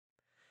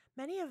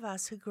Many of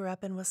us who grew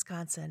up in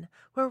Wisconsin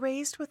were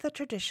raised with the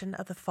tradition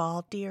of the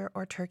fall deer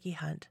or turkey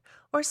hunt,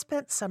 or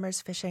spent summers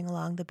fishing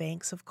along the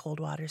banks of cold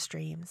water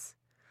streams.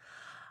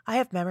 I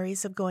have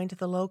memories of going to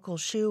the local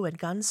shoe and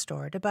gun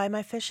store to buy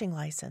my fishing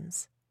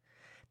license.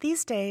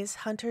 These days,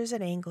 hunters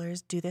and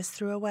anglers do this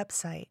through a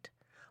website.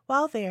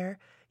 While there,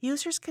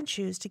 users can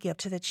choose to give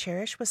to the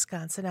Cherish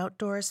Wisconsin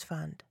Outdoors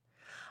Fund.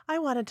 I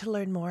wanted to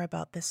learn more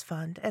about this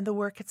fund and the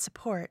work it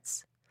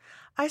supports.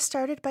 I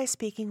started by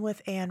speaking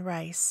with Ann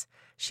Rice.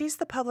 She's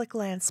the public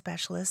land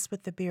specialist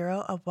with the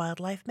Bureau of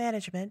Wildlife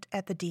Management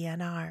at the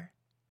DNR.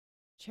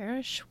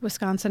 Cherish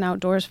Wisconsin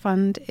Outdoors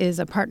Fund is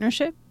a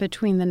partnership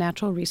between the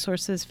Natural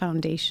Resources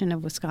Foundation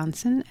of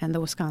Wisconsin and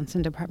the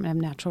Wisconsin Department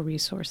of Natural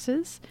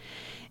Resources.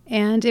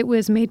 And it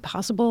was made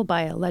possible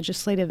by a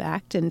legislative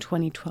act in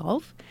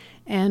 2012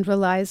 and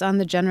relies on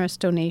the generous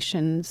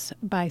donations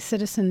by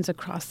citizens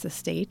across the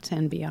state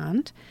and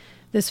beyond.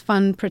 This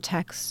fund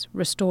protects,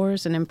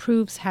 restores, and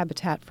improves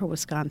habitat for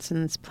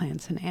Wisconsin's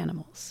plants and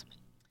animals.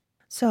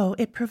 So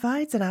it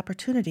provides an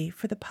opportunity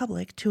for the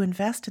public to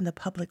invest in the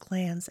public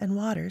lands and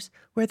waters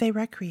where they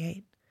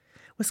recreate.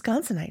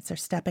 Wisconsinites are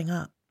stepping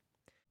up.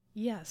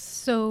 Yes,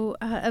 so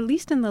at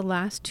least in the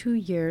last 2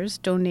 years,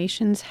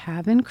 donations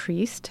have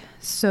increased.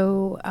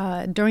 So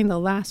during the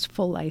last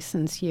full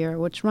license year,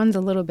 which runs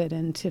a little bit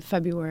into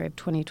February of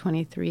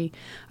 2023,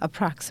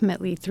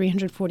 approximately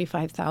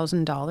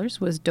 $345,000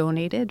 was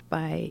donated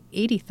by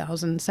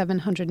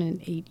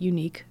 80,708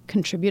 unique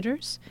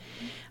contributors.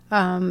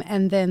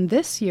 And then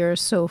this year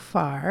so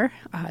far,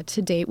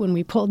 to date, when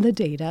we pulled the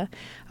data,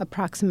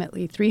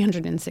 approximately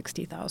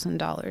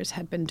 $360,000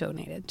 had been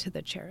donated to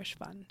the Cherish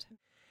Fund.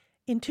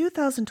 In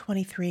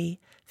 2023,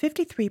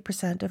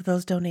 53% of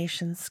those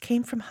donations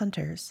came from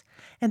hunters,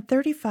 and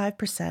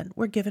 35%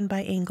 were given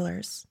by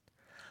anglers.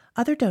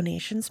 Other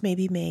donations may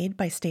be made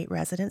by state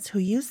residents who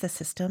use the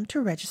system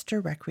to register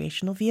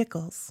recreational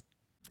vehicles.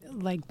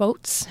 Like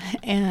boats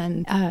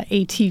and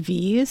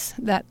ATVs,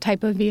 that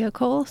type of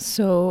vehicle.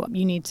 So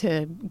you need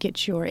to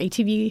get your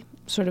ATV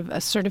sort of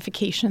a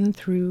certification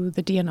through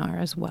the DNR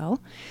as well.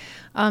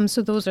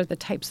 So those are the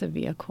types of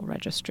vehicle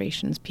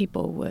registrations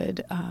people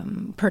would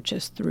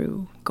purchase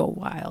through Go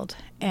Wild.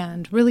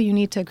 And really you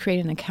need to create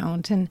an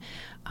account. And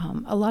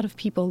a lot of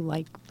people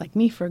like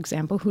me, for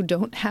example, who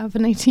don't have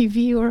an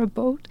ATV or a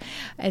boat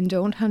and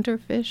don't hunt or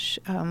fish,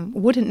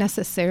 wouldn't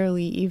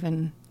necessarily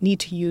even need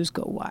to use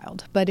Go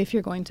Wild. But if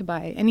you're going to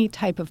buy any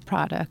type of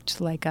product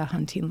like a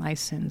hunting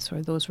license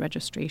or those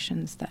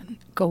registrations, then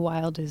Go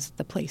Wild is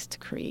the place to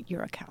create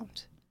your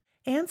account.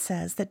 Ann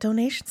says that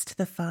donations to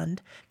the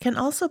fund can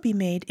also be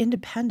made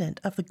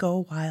independent of the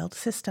Go Wild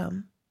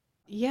system.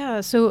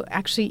 Yeah, so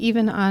actually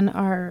even on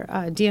our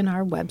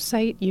DNR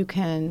website, you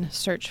can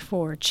search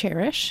for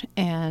Cherish,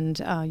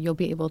 and you'll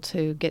be able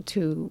to get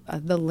to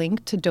the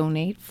link to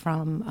donate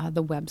from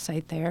the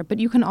website there. But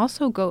you can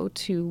also go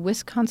to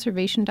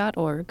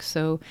wisconservation.org.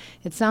 So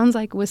it sounds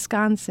like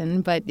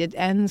Wisconsin, but it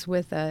ends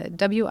with a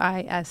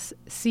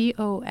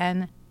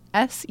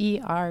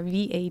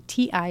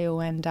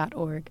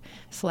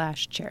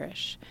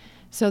WISCONSERVATION.org/cherish.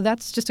 So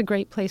that's just a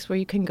great place where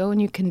you can go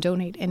and you can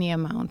donate any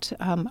amount.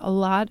 A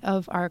lot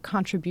of our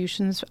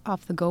contributions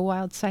off the Go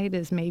Wild site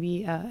is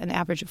maybe an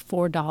average of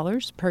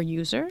 $4 per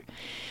user.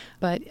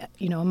 But,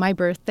 my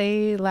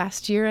birthday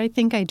last year, I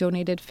think I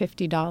donated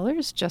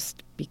 $50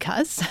 just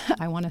because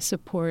I want to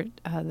support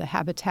the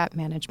habitat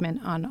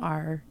management on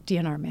our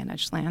DNR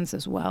managed lands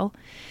as well.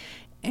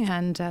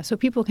 And so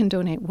people can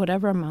donate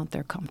whatever amount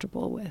they're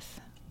comfortable with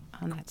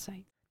on that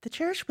site. The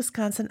Cherish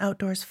Wisconsin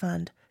Outdoors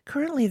Fund,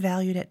 currently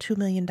valued at $2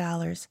 million,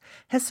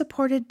 has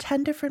supported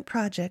 10 different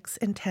projects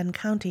in 10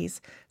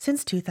 counties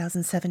since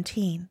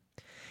 2017.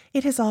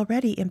 It has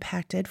already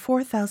impacted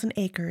 4,000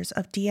 acres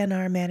of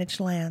DNR-managed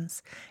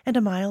lands and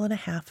 1.5 miles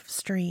of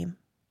stream.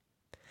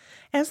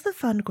 As the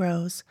fund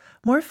grows,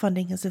 more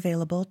funding is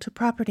available to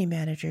property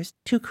managers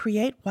to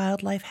create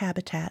wildlife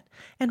habitat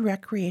and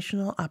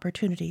recreational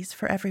opportunities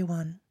for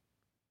everyone.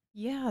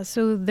 Yeah,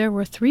 so there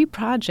were 3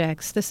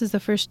 projects. This is the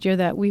first year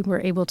that we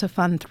were able to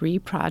fund 3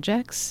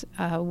 projects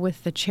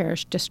with the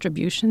Cherish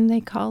distribution,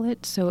 they call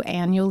it. So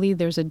annually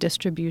there's a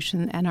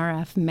distribution.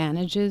 NRF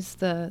manages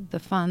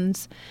the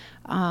funds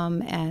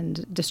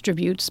and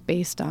distributes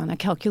based on a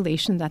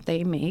calculation that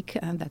they make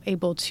that's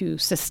able to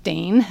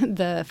sustain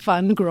the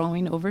fund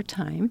growing over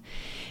time.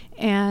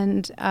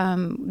 And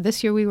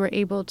this year we were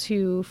able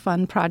to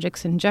fund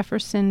projects in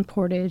Jefferson,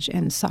 Portage,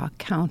 and Sauk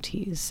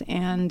counties.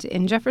 And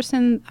in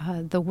Jefferson,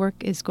 the work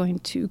is going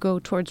to go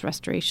towards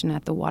restoration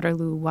at the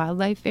Waterloo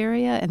Wildlife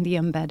Area and the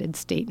Embedded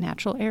State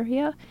Natural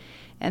Area.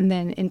 And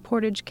then in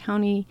Portage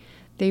County,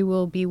 they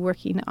will be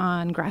working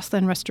on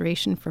grassland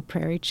restoration for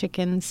prairie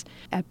chickens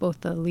at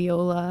both the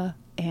Leola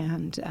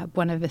and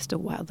Buena Vista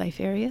wildlife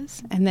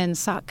areas. And then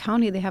Sauk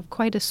County, they have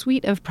quite a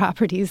suite of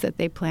properties that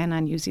they plan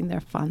on using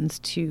their funds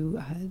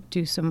to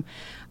do some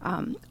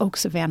oak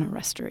savanna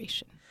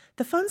restoration.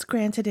 The funds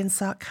granted in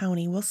Sauk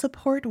County will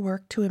support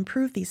work to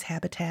improve these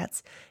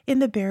habitats in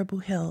the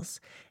Baraboo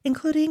Hills,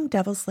 including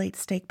Devil's Lake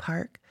State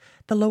Park,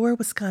 the Lower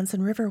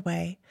Wisconsin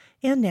Riverway,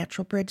 and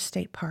Natural Bridge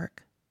State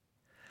Park.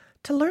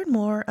 To learn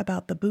more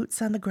about the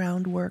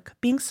boots-on-the-ground work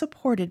being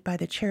supported by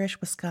the Cherish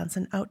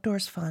Wisconsin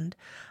Outdoors Fund,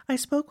 I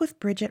spoke with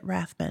Bridget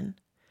Rathman.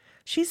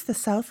 She's the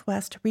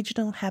Southwest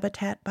Regional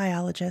Habitat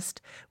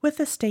Biologist with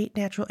the State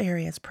Natural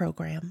Areas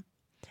Program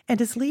and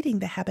is leading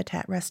the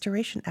habitat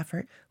restoration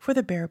effort for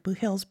the Baraboo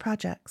Hills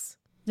projects.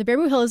 The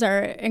Baraboo Hills are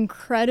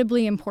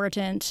incredibly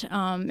important.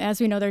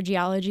 As we know, their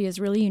geology is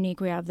really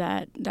unique. We have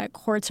that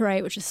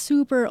quartzite, which is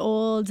super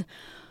old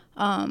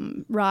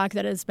rock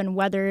that has been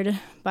weathered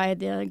by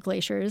the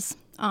glaciers.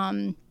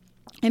 And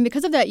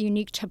because of that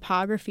unique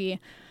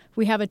topography,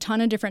 we have a ton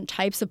of different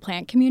types of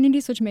plant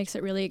communities, which makes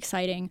it really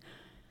exciting.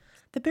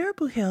 The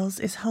Baraboo Hills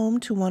is home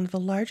to one of the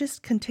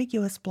largest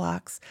contiguous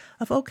blocks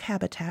of oak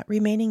habitat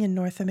remaining in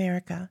North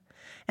America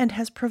and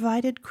has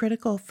provided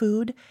critical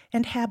food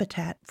and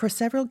habitat for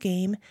several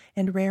game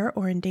and rare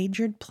or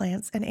endangered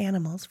plants and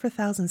animals for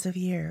thousands of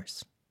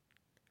years.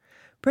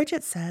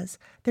 Bridget says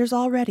there's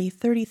already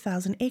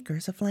 30,000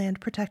 acres of land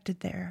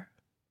protected there,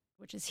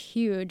 which is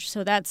huge.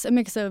 So that's a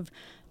mix of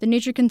the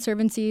Nature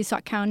Conservancy,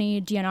 Sauk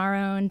County,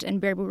 DNR-owned, and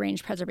Baraboo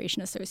Range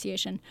Preservation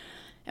Association.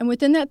 And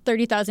within that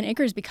 30,000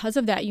 acres, because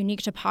of that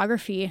unique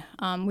topography,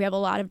 we have a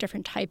lot of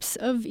different types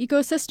of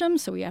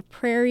ecosystems. So we have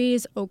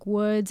prairies, oak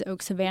woods,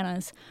 oak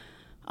savannas,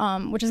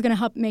 which is going to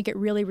help make it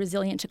really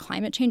resilient to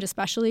climate change,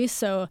 especially.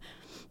 So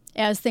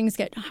as things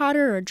get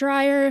hotter or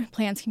drier,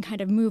 plants can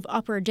kind of move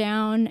up or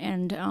down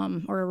and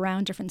or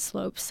around different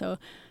slopes. So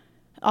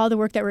all the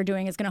work that we're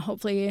doing is going to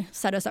hopefully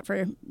set us up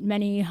for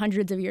many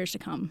hundreds of years to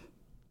come.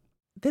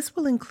 This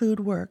will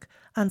include work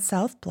on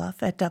South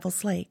Bluff at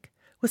Devil's Lake,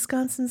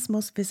 Wisconsin's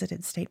most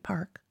visited state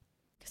park.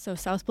 So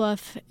South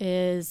Bluff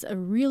is a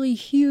really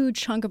huge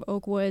chunk of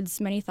oak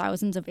woods, many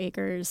thousands of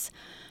acres.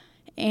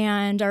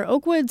 And our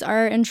oak woods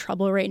are in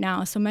trouble right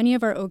now. So many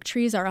of our oak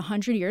trees are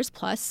 100 years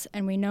plus,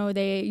 and we know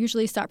they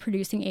usually stop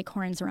producing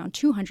acorns around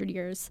 200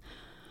 years.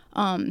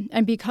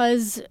 And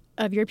because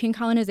of European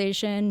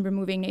colonization,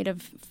 removing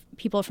native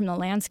people from the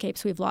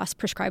landscapes, we've lost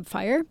prescribed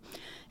fire,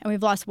 and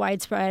we've lost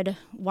widespread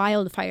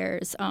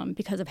wildfires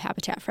because of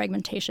habitat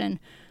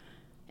fragmentation.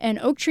 And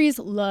oak trees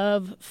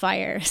love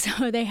fire,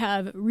 so they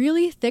have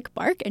really thick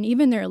bark, and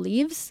even their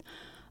leaves.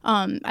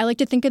 I like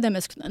to think of them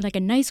as like a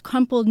nice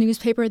crumpled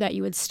newspaper that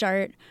you would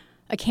start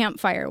a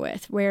campfire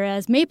with,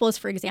 whereas maples,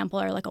 for example,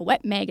 are like a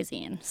wet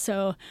magazine.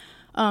 So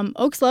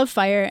oaks love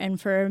fire, and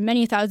for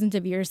many thousands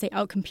of years, they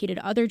outcompeted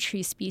other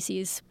tree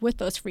species with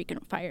those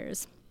frequent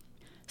fires.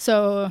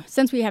 So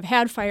since we have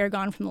had fire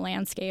gone from the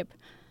landscape,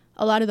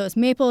 a lot of those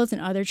maples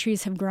and other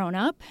trees have grown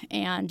up,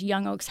 and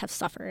young oaks have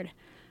suffered.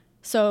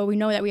 So we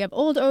know that we have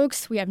old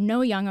oaks, we have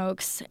no young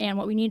oaks, and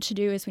what we need to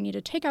do is we need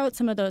to take out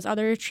some of those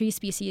other tree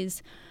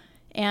species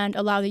and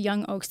allow the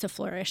young oaks to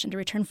flourish and to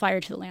return fire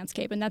to the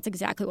landscape, and that's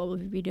exactly what we'll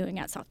be doing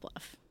at South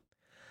Bluff.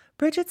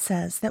 Bridget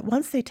says that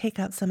once they take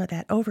out some of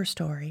that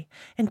overstory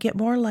and get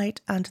more light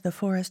onto the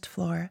forest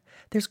floor,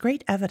 there's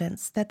great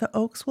evidence that the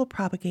oaks will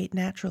propagate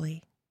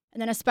naturally.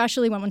 And then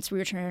especially once we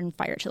return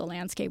fire to the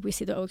landscape, we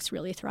see the oaks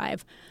really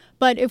thrive.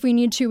 But if we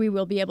need to, we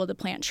will be able to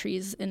plant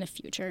trees in the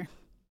future.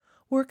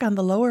 Work on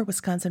the Lower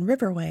Wisconsin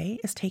Riverway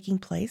is taking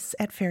place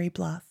at Ferry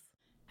Bluff.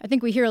 I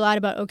think we hear a lot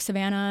about oak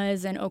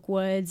savannas and oak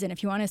woods, and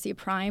if you want to see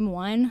prime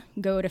one,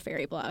 go to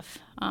Ferry Bluff.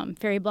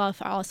 Ferry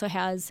Bluff also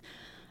has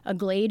a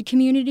glade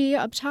community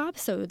up top,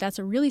 so that's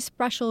a really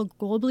special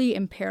globally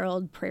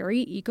imperiled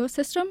prairie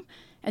ecosystem,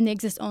 and they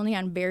exist only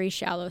on very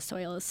shallow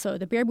soils. So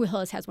the Baraboo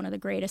Hills has one of the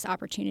greatest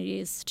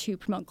opportunities to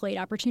promote glade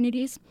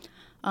opportunities.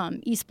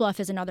 East Bluff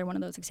is another one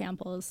of those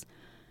examples.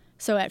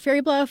 So at Ferry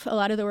Bluff, a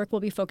lot of the work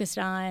will be focused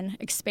on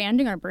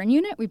expanding our burn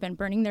unit. We've been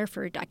burning there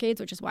for decades,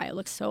 which is why it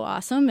looks so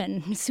awesome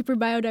and super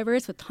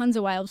biodiverse with tons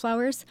of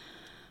wildflowers.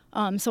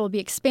 So we'll be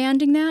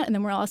expanding that, and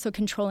then we're also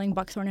controlling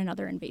buckthorn and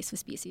other invasive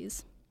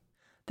species.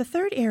 The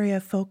third area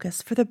of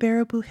focus for the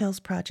Baraboo Hills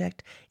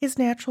project is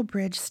Natural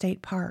Bridge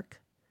State Park.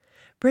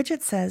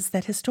 Bridget says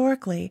that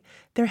historically,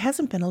 there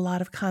hasn't been a lot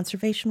of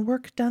conservation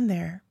work done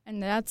there.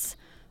 And that's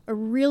a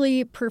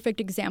really perfect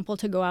example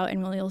to go out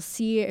and you'll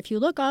see, if you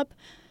look up,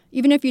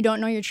 even if you don't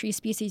know your tree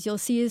species, you'll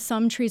see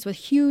some trees with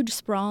huge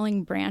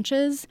sprawling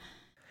branches.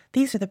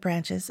 These are the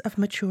branches of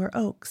mature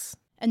oaks.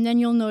 And then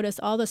you'll notice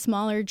all the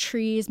smaller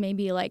trees,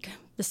 maybe like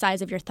the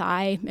size of your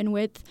thigh in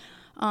width.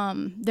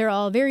 They're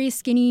all very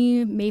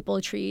skinny maple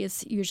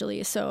trees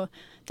usually. So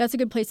that's a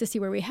good place to see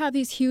where we have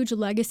these huge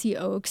legacy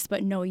oaks,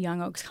 but no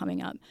young oaks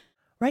coming up.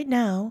 Right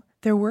now,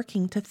 they're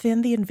working to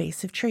thin the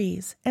invasive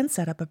trees and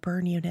set up a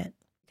burn unit.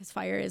 Because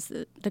fire is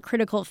the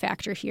critical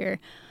factor here.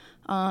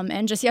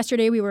 And just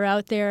yesterday, we were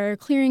out there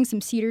clearing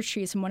some cedar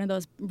trees from one of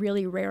those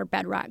really rare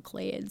bedrock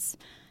glades.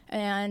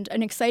 And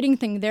an exciting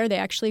thing there, they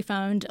actually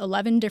found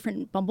 11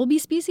 different bumblebee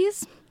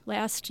species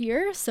last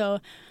year. So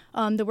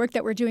the work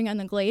that we're doing on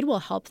the glade will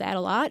help that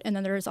a lot. And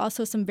then there's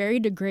also some very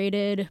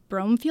degraded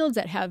brome fields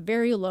that have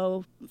very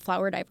low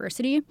flower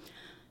diversity.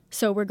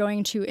 So we're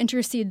going to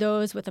interseed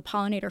those with a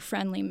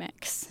pollinator-friendly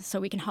mix so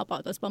we can help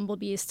out those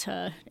bumblebees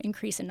to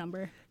increase in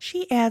number.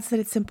 She adds that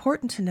it's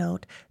important to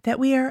note that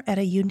we are at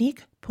a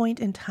unique point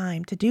in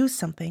time to do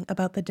something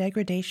about the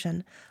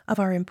degradation of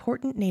our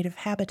important native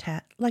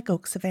habitat like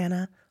oak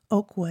savanna,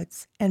 oak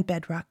woods, and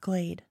bedrock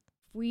glade.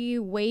 If we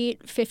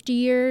wait 50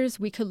 years,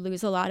 we could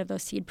lose a lot of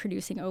those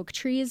seed-producing oak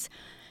trees,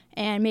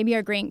 and maybe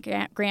our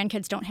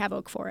grandkids don't have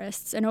oak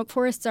forests. And oak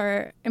forests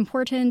are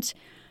important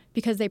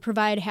because they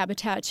provide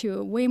habitat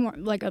to way more,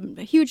 like a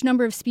huge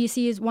number of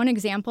species. One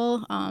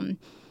example,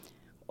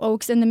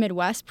 oaks in the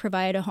Midwest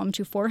provide a home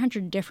to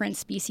 400 different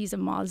species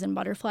of moths and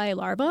butterfly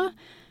larvae,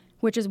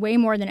 which is way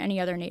more than any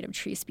other native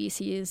tree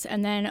species.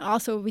 And then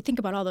also we think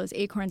about all those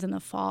acorns in the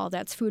fall.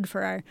 That's food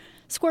for our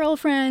squirrel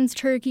friends,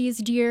 turkeys,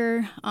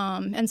 deer.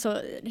 And so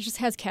it just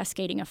has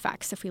cascading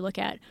effects. If we look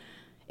at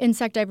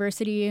insect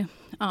diversity,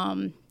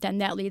 then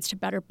that leads to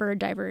better bird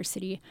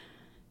diversity.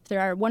 There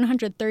are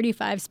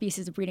 135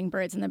 species of breeding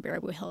birds in the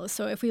Baraboo Hills.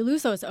 So if we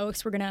lose those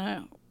oaks, we're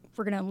gonna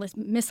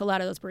miss a lot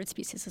of those bird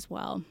species as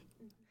well.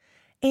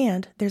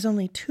 And there's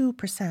only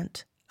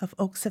 2% of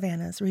oak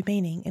savannas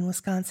remaining in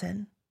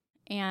Wisconsin.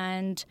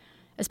 And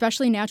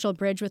especially Natural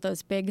Bridge with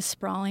those big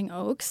sprawling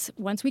oaks,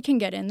 once we can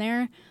get in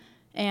there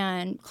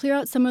and clear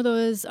out some of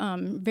those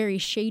very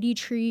shady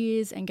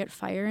trees and get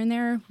fire in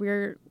there,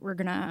 we're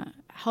gonna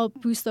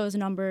help boost those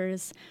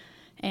numbers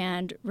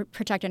and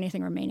protect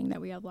anything remaining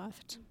that we have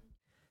left.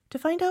 To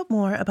find out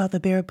more about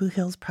the Baraboo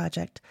Hills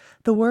Project,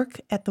 the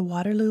work at the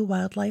Waterloo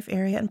Wildlife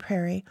Area and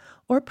Prairie,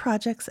 or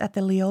projects at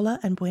the Leola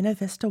and Buena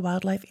Vista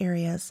Wildlife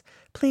Areas,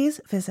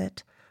 please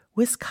visit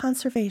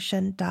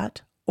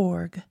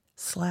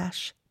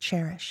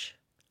wisconservation.org/cherish.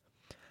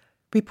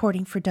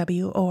 Reporting for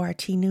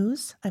WORT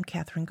News, I'm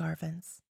Catherine Garvens.